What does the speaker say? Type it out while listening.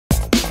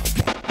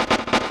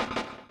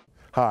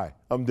Hi,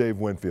 I'm Dave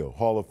Winfield,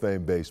 Hall of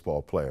Fame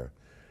baseball player.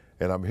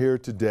 And I'm here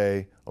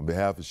today on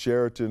behalf of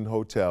Sheraton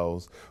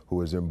Hotels, who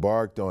has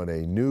embarked on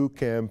a new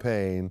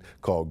campaign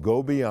called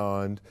Go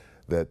Beyond,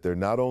 that they're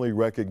not only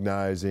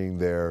recognizing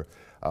their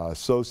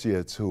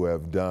associates who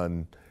have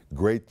done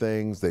great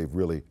things, they've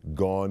really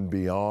gone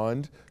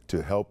beyond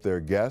to help their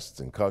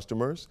guests and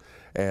customers.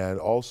 And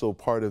also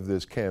part of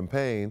this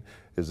campaign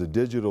is a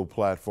digital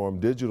platform,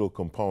 digital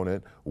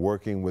component,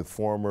 working with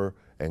former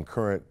and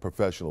current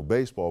professional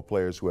baseball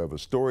players who have a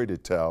story to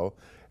tell.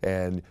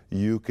 And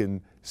you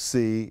can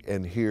see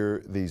and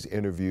hear these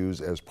interviews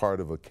as part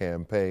of a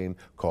campaign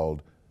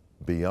called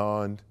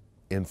Beyond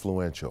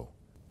Influential.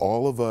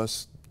 All of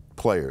us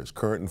players,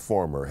 current and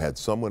former, had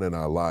someone in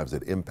our lives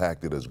that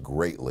impacted us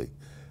greatly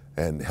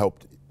and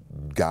helped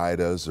guide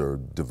us or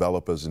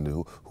develop us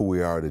into who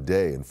we are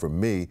today. And for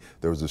me,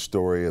 there was a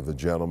story of a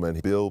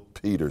gentleman, Bill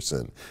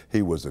Peterson.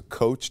 He was a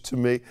coach to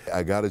me.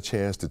 I got a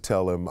chance to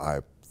tell him, I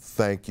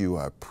thank you,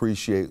 I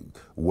appreciate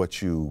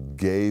what you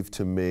gave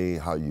to me,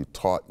 how you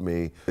taught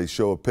me. They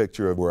show a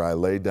picture of where I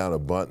laid down a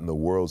bunt in the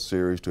World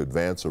Series to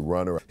advance a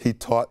runner. He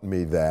taught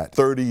me that.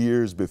 30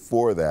 years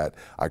before that,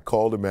 I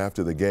called him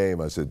after the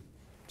game. I said,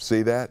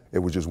 see that? It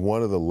was just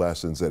one of the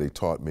lessons that he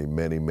taught me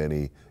many,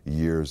 many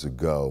years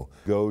ago.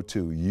 Go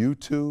to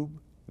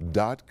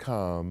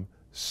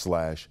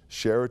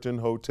youtube.com/Sheraton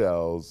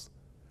Hotels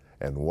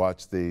and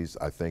watch these.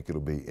 I think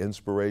it'll be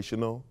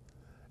inspirational,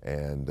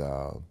 and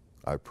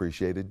I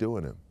appreciated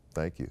doing them.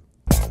 Thank you.